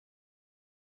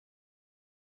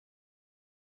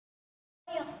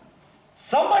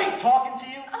Somebody talking to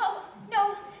you? Oh,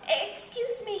 no.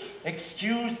 Excuse me.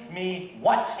 Excuse me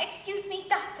what? Excuse me,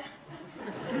 doctor.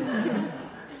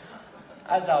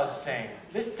 As I was saying,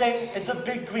 this thing, it's a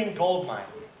big green gold mine.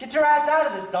 Get your ass out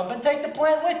of this dump and take the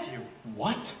plant with you.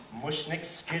 What? Mushnik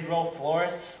Skid Row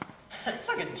florists? It's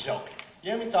like a joke.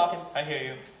 You hear me talking? I hear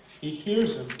you. He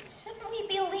hears him. Shouldn't we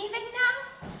be leaving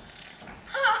now?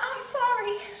 I'm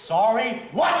sorry. Sorry?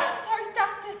 What? I'm sorry,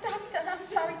 doctor. I'm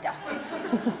sorry, doctor.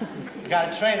 You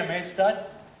gotta train him, eh, stud?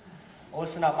 Well,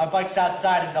 listen up. My bike's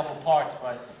outside in double parked,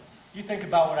 but you think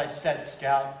about what I said,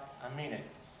 Scout. I mean it.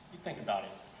 You think about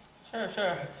it.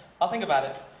 Sure. I'll think about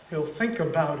it. He'll think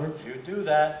about it. You do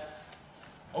that.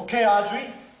 Okay,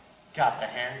 Audrey. Got the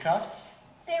handcuffs?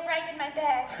 They're right in my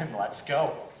bag. Then let's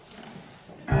go.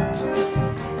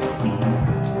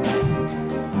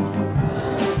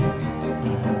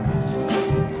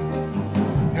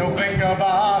 He'll think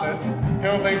about it.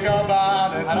 He'll think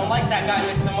about it. I don't like that guy,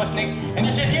 Mr. Mushnik, and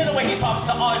you should hear the way he talks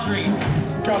to Audrey.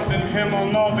 Captain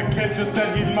Himmel, no, the kid just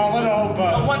said he'd mull it over.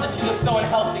 No wonder she looks so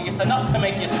unhealthy. It's enough to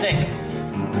make you sick.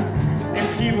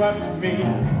 If he left me,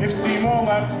 if Seymour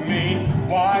left me,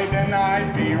 why then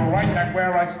I'd be right back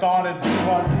where I started, which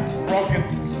was broken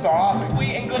star.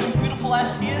 Sweet and good and beautiful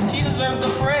as she is, she deserves a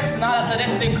prince, not a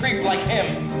sadistic creep like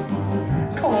him.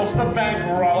 Close the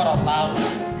bankrupt. What a louse.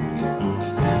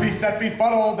 Beset,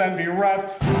 befuddled, and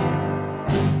bereft.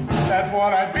 That's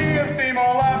what I'd be if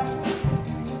Seymour left.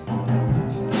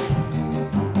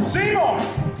 Seymour!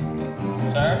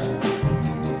 Sir?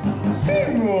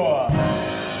 Seymour!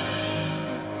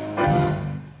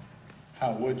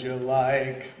 How would you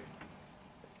like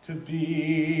to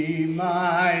be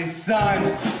my son?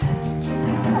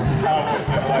 How would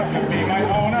you like to be my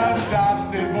own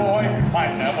adopted boy? I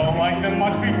never liked him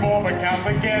much before, but count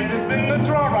the years it's in the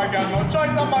drawer. I got no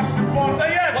choice, how much to pour.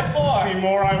 Say yes! What for?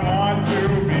 Seymour, I want to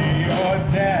be your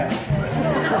dad.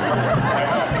 I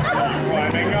want to see you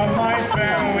climbing up my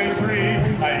family tree.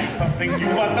 I used to think you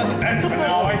left a stench, but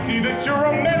now I see that you're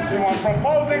a mensch. So I'm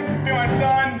proposing to be my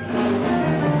son.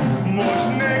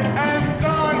 Mushnik and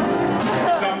son.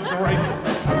 Sounds great.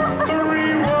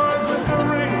 3 words with the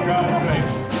ring of fate.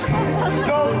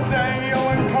 So say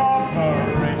you'll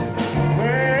incorporate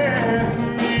with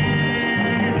me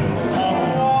a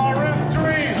florist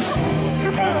dream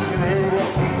come true.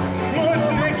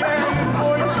 Mushnik and his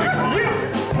boy chick, you.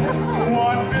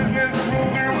 What business will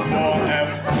do for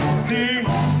FTT?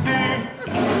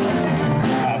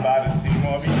 How about it,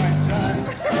 Seymour, be my son?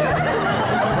 Say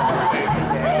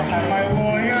the girl, have my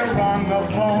lawyer on the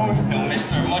phone. No,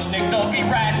 Mr. Mushnik, don't be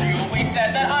rash. You always said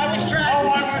that I was trash. Oh,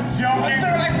 I was joking.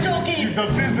 I'm joking. She's the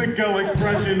physical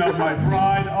expression of my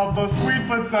pride, of the sweet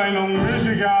paternal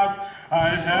Michigas I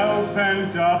held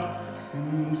pent up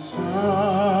inside.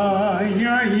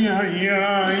 Yeah.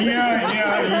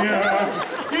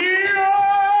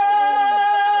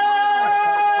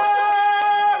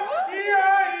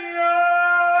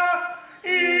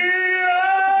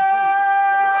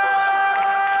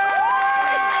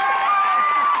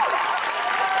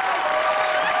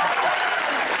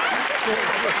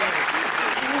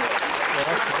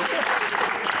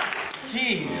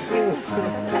 Gee.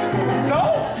 So?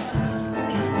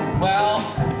 Well,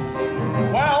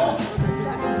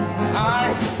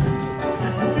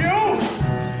 You?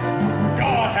 Go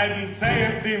ahead and say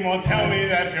it, Seymour. Tell me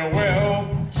that you will.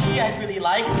 gee, I'd really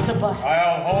like to, but...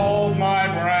 I'll hold my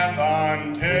breath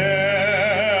until...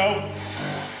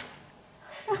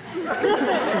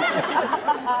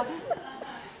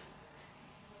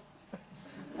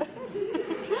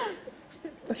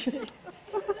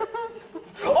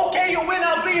 Okay, you win,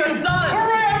 I'll be your son!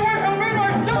 Hooray, I win, he'll be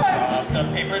my son! The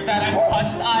papers that I've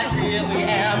touched, I really